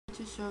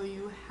to show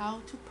you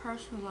how to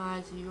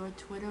personalize your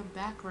Twitter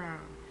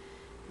background.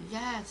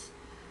 Yes,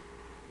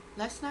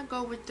 let's not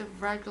go with the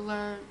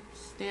regular,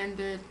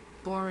 standard,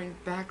 boring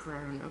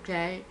background,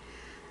 okay?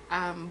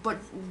 But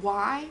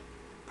why?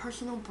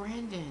 Personal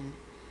branding.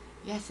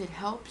 Yes, it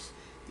helps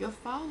your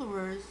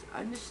followers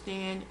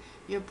understand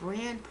your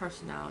brand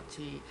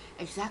personality,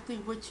 exactly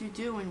what you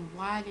do and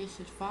why they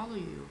should follow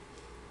you.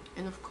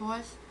 And of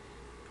course,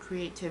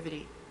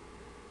 creativity.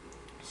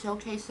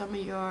 Showcase some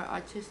of your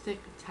artistic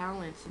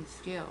talents and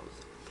skills.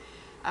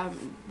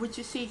 What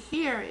you see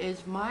here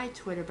is my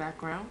Twitter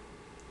background.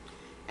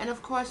 And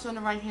of course, on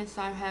the right hand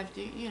side, I have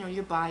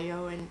your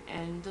bio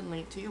and the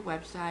link to your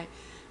website.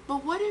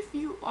 But what if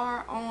you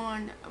are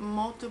on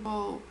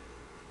multiple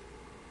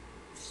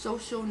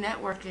social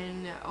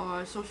networking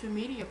or social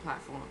media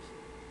platforms?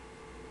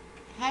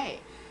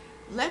 Hey,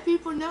 let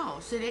people know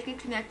so they can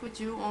connect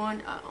with you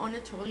on a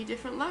totally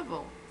different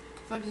level.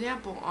 For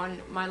example,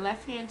 on my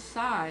left hand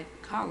side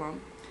column,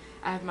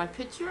 I have my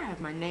picture, I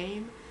have my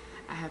name,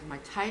 I have my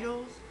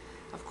titles,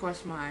 of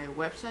course my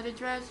website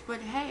address. But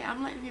hey,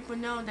 I'm letting people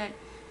know that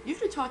you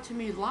can talk to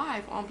me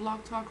live on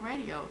Blog Talk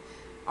Radio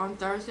on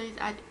Thursdays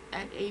at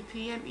 8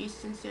 p.m.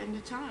 Eastern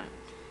Standard Time.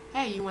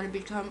 Hey, you want to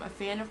become a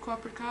fan of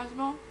Corporate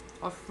Cosmo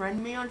or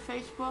friend me on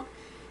Facebook?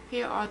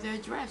 Here are the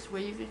address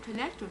where you can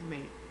connect with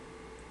me.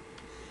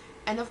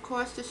 And of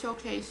course, to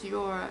showcase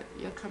your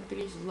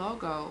company's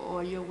logo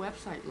or your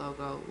website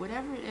logo,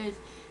 whatever it is,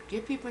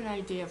 give people an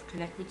idea of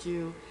connect with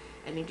you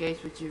and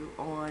engage with you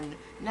on,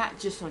 not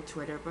just on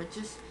Twitter, but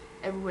just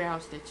everywhere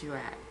else that you're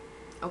at.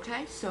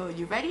 Okay, so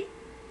you ready?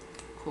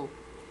 Cool.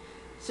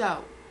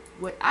 So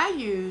what I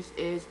use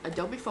is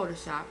Adobe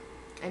Photoshop,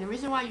 and the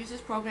reason why I use this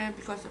program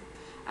because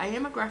I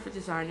am a graphic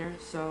designer,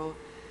 so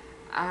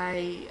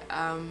I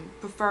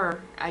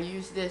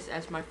use this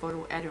as my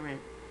photo editing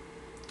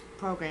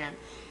program.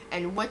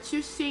 And what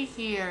you see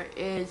here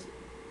is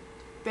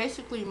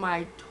basically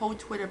my whole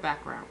Twitter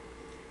background.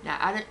 Now,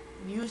 I don't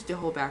use the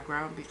whole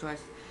background because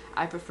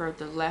I prefer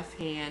the left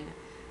hand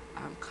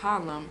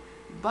column.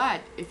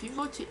 But if you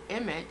go to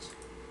image,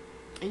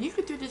 and you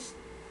could do this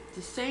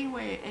the same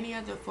way in any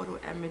other photo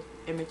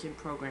imaging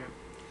program,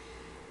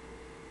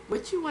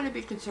 what you want to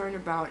be concerned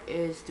about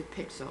is the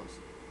pixels.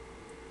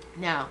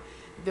 Now,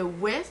 the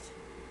width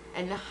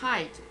and the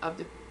height of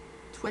the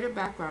Twitter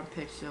background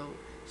pixel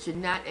should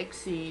not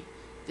exceed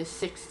the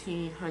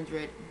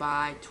 1600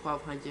 by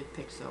 1200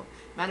 pixel.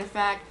 Matter of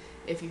fact,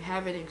 if you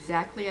have it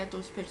exactly at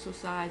those pixel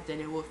size, then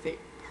it will fit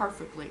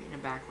perfectly in the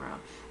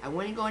background. I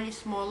wouldn't go any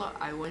smaller,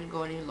 I wouldn't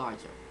go any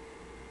larger.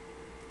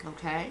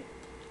 Okay?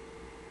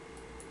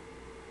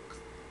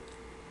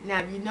 Now,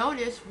 if you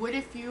notice, what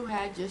if you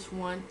had just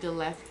the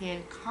left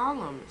hand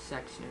column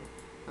section?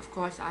 Of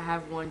course, I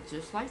have one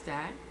just like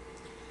that.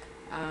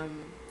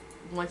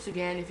 Once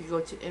again, if you go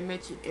to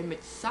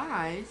image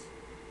size,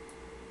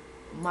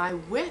 my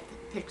width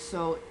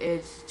pixel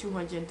is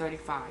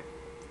 235.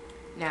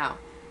 Now,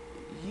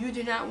 you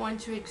do not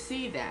want to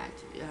exceed that.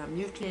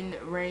 You can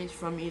range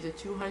from either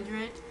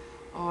 200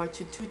 or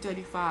to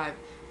 235.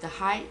 The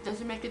height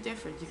doesn't make a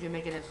difference. You can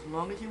make it as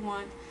long as you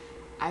want.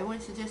 I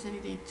wouldn't suggest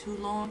anything too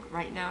long.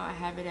 Right now, I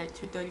have it at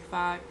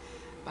 235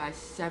 by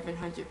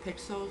 700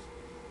 pixels,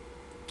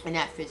 and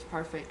that fits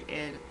perfect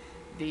in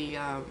the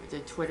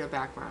Twitter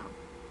background.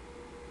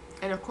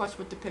 And of course,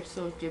 with the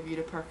pixels, give you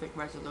the perfect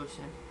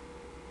resolution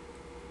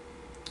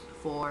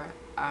for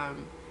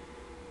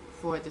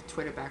the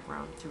Twitter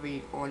background to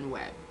read on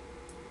web.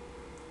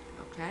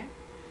 Okay,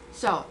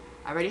 so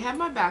I already have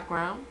my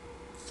background,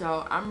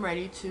 so I'm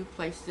ready to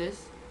place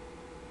this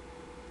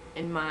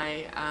in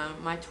my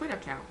my Twitter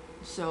account.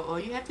 So all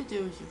you have to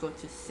do is you go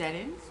to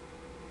settings,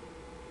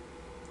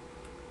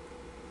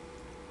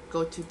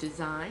 go to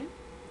design,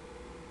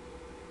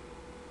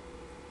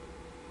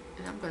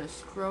 and I'm going to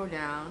scroll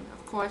down.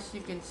 Of course,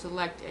 you can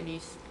select any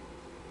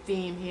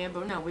theme here,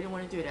 but no, we don't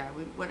want to do that.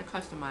 We want to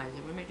customize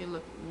it. We make it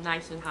look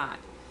nice and hot.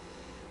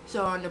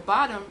 So on the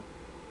bottom,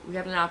 we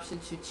have an option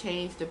to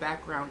change the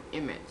background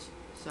image.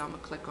 So I'm going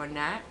to click on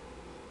that.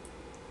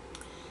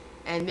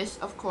 And this,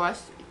 of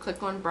course,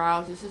 click on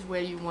browse. This is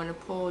where you want to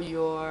pull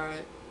your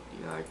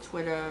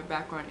Twitter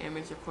background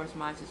image. Of course,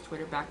 mine is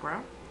Twitter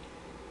background.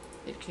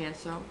 Hit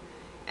cancel.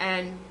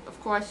 And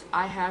of course,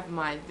 I have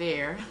mine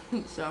there,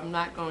 so I'm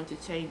not going to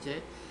change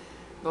it.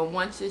 But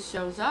once it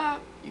shows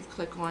up, you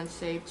click on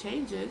Save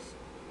Changes,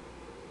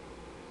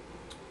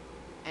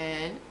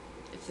 and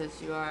it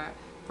says your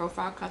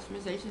profile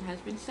customization has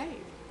been saved.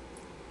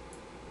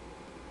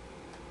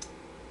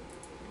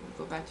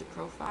 Go back to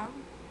profile,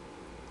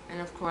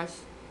 and of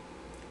course,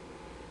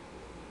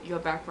 your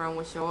background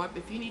will show up.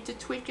 If you need to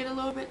tweak it a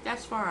little bit,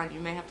 that's fine. You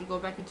may have to go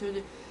back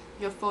into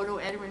your photo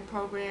editing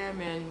program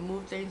and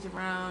move things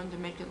around to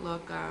make it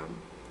look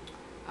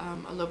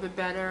a little bit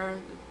better,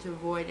 to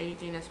avoid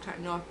anything that's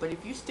cutting off. But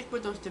if you stick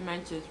with those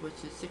dimensions, which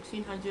is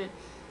 1600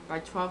 by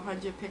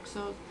 1200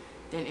 pixels,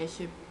 then it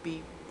should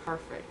be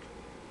perfect.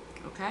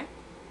 Okay?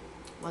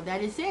 Well,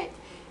 that is it.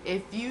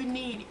 If you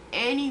need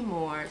any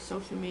more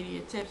social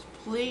media tips,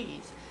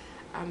 please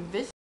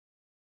visit